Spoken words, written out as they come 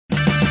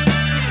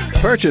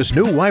Purchase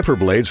new wiper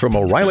blades from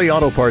O'Reilly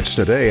Auto Parts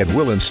today and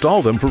we'll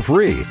install them for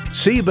free.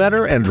 See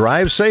better and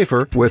drive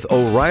safer with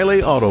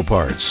O'Reilly Auto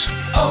Parts.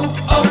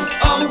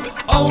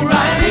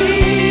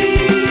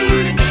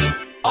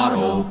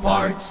 Auto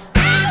Parts.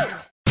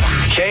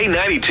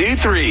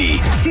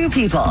 K92-3. Two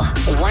people,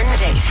 one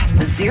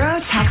date, 0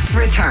 texts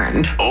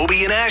returned.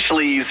 Obie and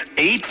Ashley's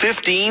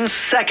 8:15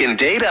 second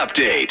date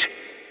update.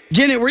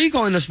 Janet, where are you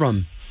calling us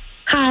from?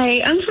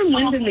 Hi, I'm from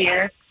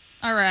Windermere.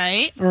 All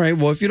right. All right,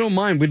 well, if you don't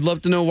mind, we'd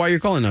love to know why you're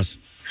calling us.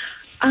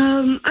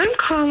 I'm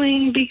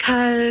calling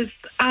because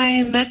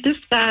I met this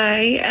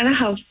guy at a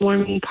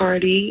housewarming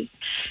party,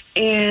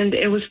 and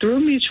it was through a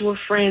mutual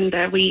friend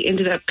that we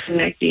ended up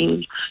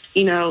connecting.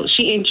 You know,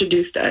 she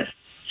introduced us.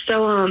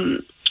 So,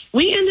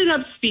 we ended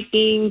up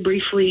speaking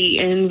briefly,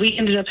 and we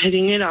ended up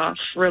hitting it off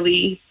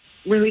really,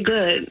 really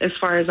good as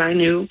far as I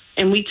knew.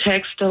 And we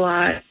texted a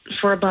lot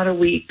for about a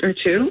week or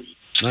two.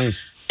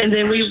 Nice. And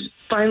then we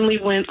finally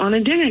went on a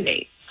dinner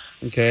date.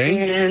 Okay.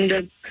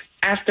 And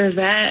after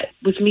that,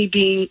 with me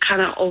being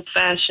kind of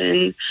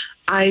old-fashioned,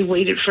 I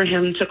waited for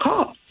him to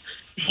call.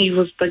 He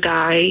was the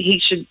guy. He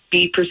should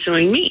be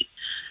pursuing me.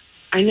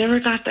 I never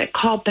got that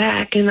call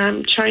back, and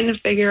I'm trying to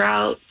figure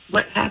out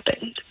what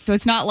happened. So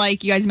it's not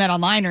like you guys met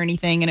online or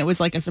anything and it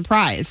was like a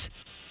surprise.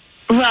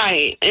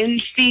 Right.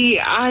 And see,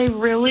 I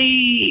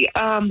really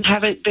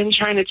haven't been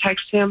trying to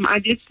text him. I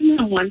did send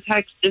him one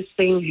text just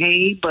saying,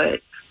 hey, but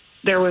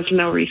there was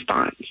no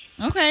response.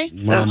 Okay.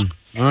 All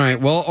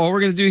right. Well, all we're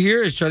going to do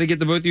here is try to get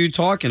the both of you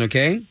talking,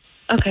 okay?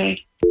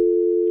 Okay.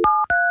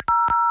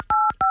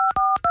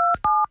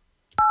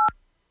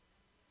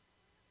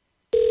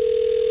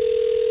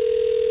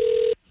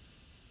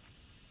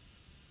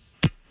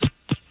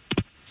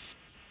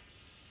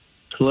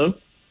 Hello?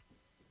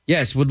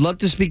 Yes, would love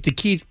to speak to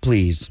Keith,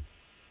 please.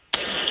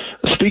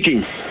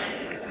 Speaking.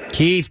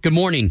 Keith, good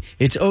morning.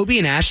 It's Obie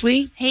and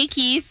Ashley. Hey,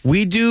 Keith.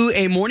 We do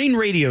a morning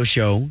radio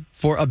show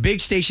for a big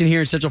station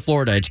here in Central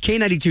Florida. It's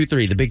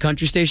K92.3, the big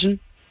country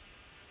station.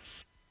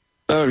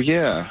 Oh,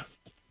 yeah.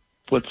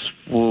 What's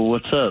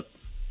up?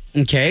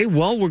 Okay,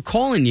 well, we're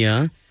calling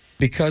you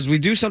because we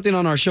do something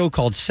on our show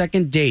called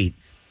Second Date.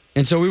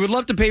 And so we would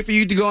love to pay for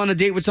you to go on a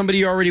date with somebody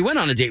you already went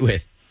on a date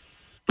with.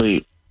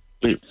 Wait.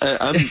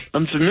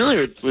 I'm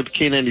familiar with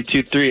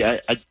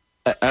K92.3.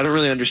 I don't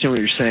really understand what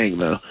you're saying,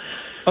 though.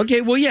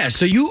 Okay, well, yeah,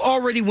 so you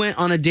already went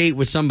on a date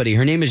with somebody.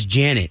 Her name is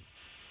Janet.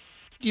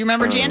 Do you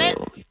remember Janet?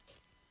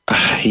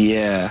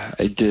 Yeah,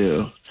 I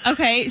do.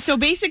 Okay, so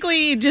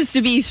basically, just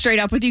to be straight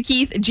up with you,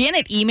 Keith,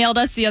 Janet emailed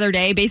us the other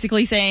day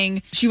basically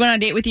saying she went on a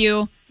date with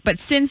you, but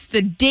since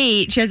the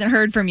date, she hasn't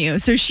heard from you.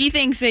 So she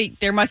thinks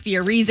that there must be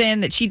a reason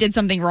that she did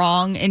something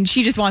wrong, and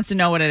she just wants to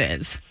know what it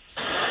is.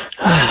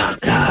 Oh,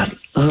 God.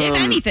 If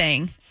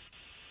anything.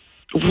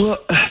 Well,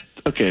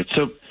 okay,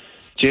 so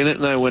Janet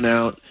and I went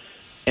out,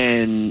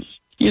 and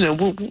you know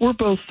we're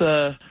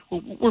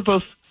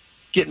both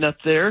getting up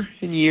there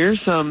in years,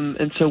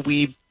 and so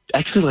we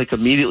actually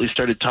immediately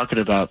started talking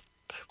about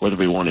whether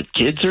we wanted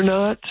kids or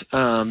not,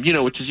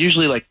 which is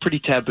usually pretty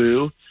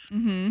taboo.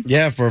 Mm-hmm.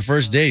 Yeah, for a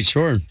first date,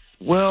 sure.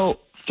 Well,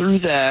 through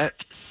that,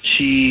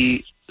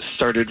 she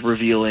started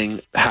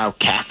revealing how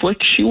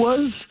Catholic she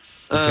was.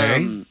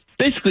 Okay.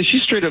 Basically, she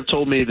straight up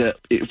told me that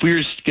if we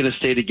were going to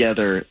stay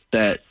together,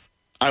 that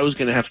I was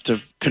going to have to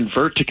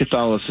convert to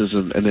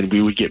Catholicism, and then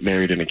we would get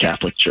married in a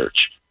Catholic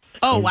church.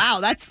 Oh, wow.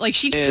 That's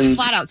she just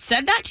flat out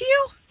said that to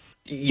you?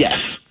 Yes.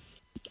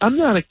 I'm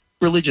not a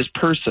religious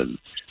person.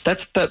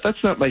 That's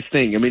not my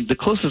thing. I mean, the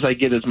closest I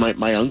get is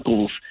my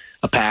uncle's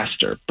a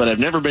pastor, but I've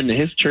never been to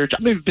his church.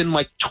 I've maybe been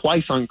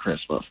twice on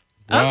Christmas.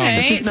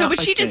 Okay. But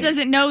she just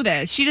doesn't know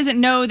this. She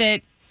doesn't know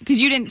that because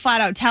you didn't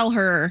flat out tell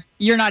her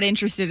you're not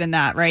interested in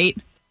that, right?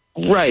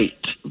 Right,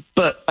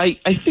 but I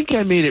think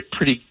I made it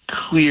pretty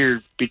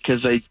clear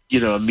because I,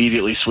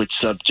 immediately switched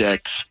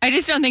subjects. I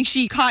just don't think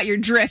she caught your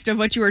drift of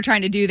what you were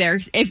trying to do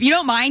there. If you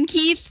don't mind,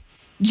 Keith,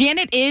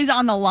 Janet is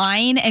on the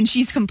line, and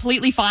she's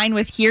completely fine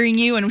with hearing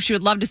you, and she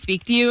would love to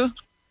speak to you.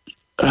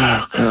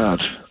 Oh,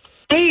 God.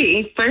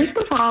 Hey, first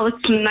of all,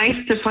 it's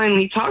nice to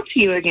finally talk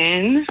to you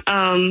again.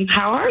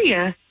 How are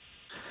you?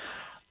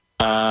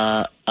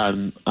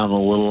 I'm a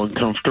little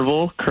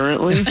uncomfortable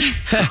currently.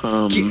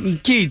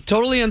 Keith,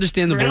 totally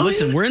understandable. Really?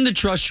 Listen, we're in the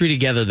trust tree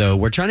together, though.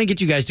 We're trying to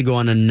get you guys to go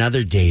on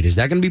another date. Is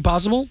that going to be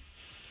possible?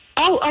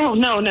 Oh,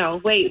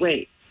 no.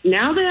 Wait.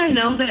 Now that I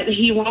know that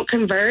he won't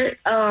convert,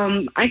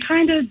 I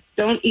kind of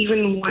don't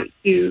even want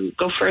to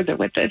go further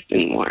with this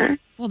anymore.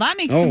 Well, that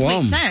makes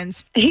complete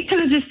sense. He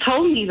could have just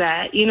told me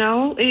that,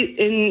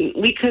 and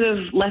we could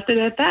have left it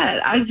at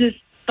that. I just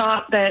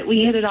thought that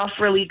we hit it off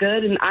really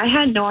good, and I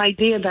had no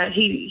idea that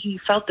he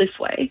felt this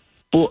way.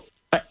 Well,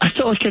 I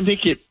felt like I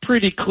make it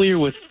pretty clear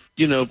with,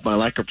 my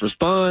lack of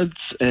response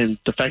and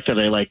the fact that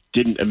I,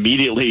 didn't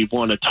immediately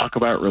want to talk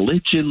about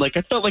religion.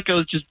 I felt like I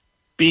was just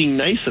being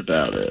nice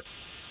about it.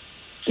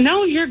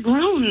 No, you're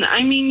grown.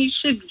 I mean, you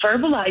should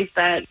verbalize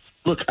that.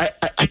 Look,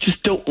 I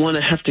just don't want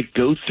to have to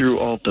go through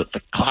all the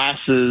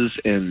classes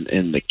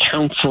and the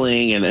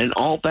counseling and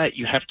all that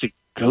you have to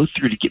go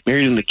through to get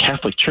married in the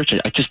Catholic Church.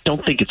 I just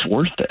don't think it's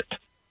worth it.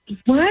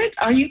 What?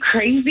 Are you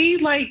crazy?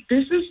 Like,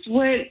 this is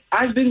what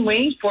I've been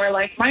waiting for.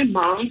 Like, my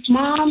mom's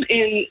mom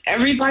and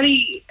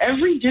everybody,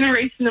 every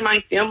generation of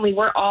my family,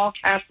 we're all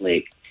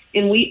Catholic.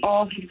 And we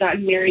all have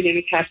gotten married in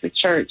a Catholic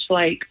church.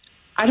 Like,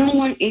 I don't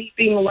want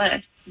anything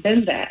less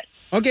than that.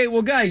 Okay,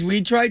 well, guys,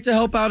 we tried to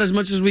help out as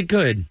much as we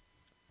could.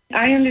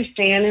 I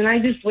understand, and I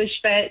just wish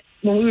that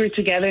when we were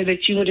together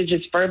that you would have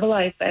just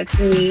verbalized that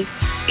to me,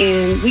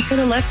 and we could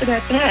have left it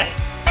at that.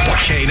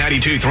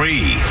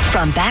 K92.3.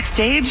 From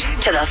backstage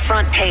to the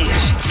front page,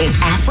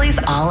 it's Ashley's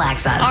All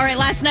Access. All right,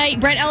 last night,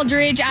 Brett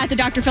Eldridge at the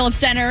Dr. Phillips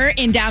Center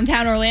in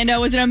downtown Orlando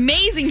was an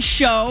amazing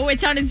show. It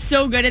sounded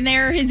so good in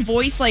there. His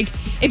voice, like,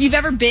 if you've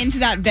ever been to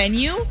that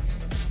venue,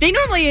 they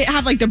normally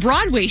have, like, the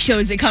Broadway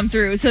shows that come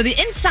through. So the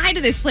inside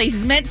of this place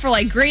is meant for,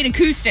 like, great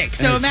acoustics.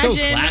 So it's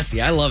imagine so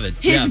classy. I love it.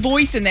 his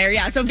voice in there.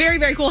 Yeah, so very,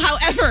 very cool.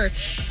 However,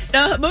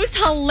 the most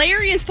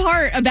hilarious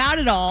part about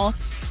it all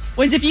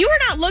was if you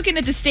were not looking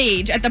at the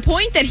stage at the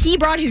point that he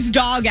brought his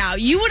dog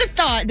out, you would have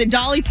thought that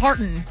Dolly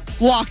Parton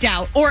walked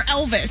out or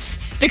Elvis.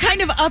 The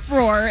kind of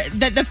uproar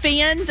that the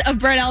fans of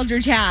Brett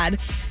Eldridge had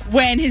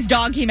when his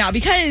dog came out,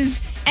 because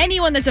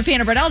anyone that's a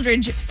fan of Brett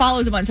Eldridge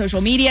follows him on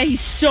social media.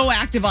 He's so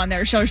active on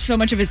there, shows so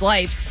much of his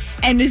life,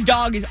 and his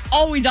dog is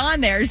always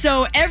on there.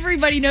 So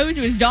everybody knows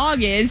who his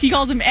dog is. He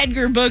calls him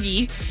Edgar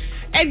Boogie.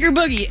 Edgar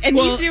Boogie, and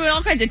he's doing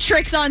all kinds of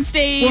tricks on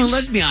stage. Well,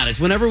 let's be honest.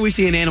 Whenever we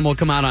see an animal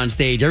come out on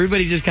stage,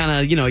 everybody just kind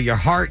of, your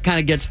heart kind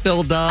of gets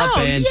filled up.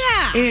 Oh, and,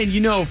 yeah.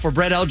 And, for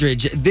Brett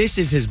Eldridge, this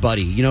is his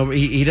buddy.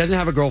 He doesn't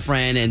have a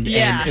girlfriend,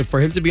 and for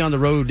him to be on the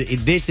road,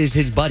 this is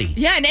his buddy.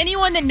 Yeah, and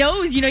anyone that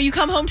knows, you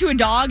come home to a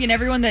dog, and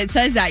everyone that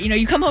says that,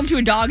 you come home to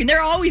a dog, and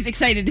they're always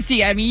excited to see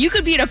you. I mean, you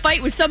could be in a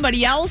fight with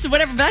somebody else or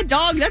whatever, but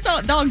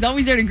dog's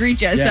always there to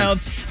greet you. Yeah.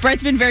 So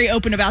Brett's been very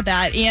open about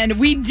that. And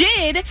we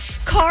did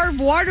carve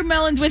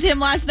watermelons with him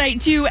last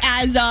night, too,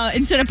 as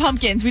instead of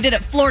pumpkins. We did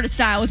it Florida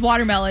style with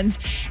watermelons.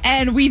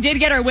 And we did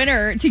get our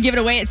winner to give it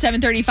away at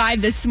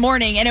 7:35 this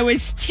morning. And it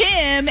was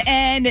Tim,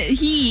 and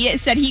he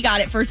said he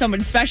got it for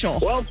someone special.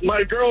 Well,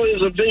 my girl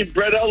is a big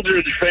Brett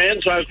Eldridge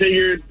fan, so I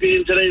figured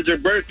being today's her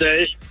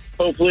birthday,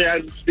 hopefully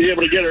I'd be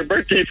able to get her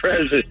birthday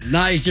present.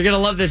 Nice. You're going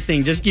to love this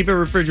thing. Just keep it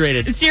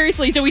refrigerated.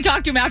 Seriously. So we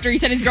talked to him after. He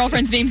said his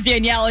girlfriend's name's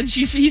Danielle, and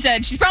he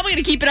said she's probably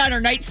going to keep it on her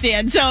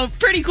nightstand. So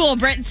pretty cool.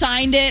 Brett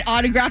signed it,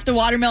 autographed the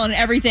watermelon and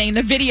everything.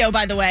 The video,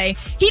 by the way,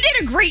 he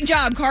did a great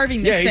job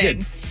carving this thing.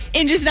 Did.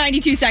 In just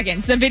 92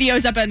 seconds. The video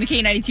is up on the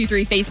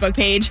K92.3 Facebook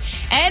page.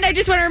 And I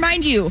just want to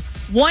remind you,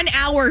 1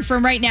 hour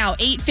from right now,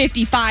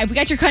 8:55, we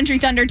got your Country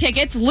Thunder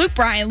tickets. Luke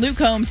Bryan, Luke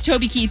Combs,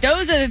 Toby Keith.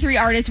 Those are the three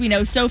artists we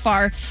know so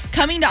far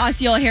coming to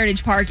Osceola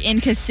Heritage Park in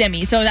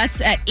Kissimmee. So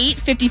that's at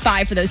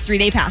 8:55 for those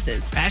 3-day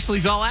passes.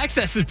 Ashley's All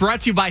Access is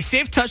brought to you by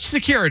Safe Touch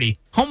Security,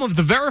 home of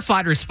the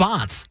verified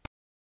response.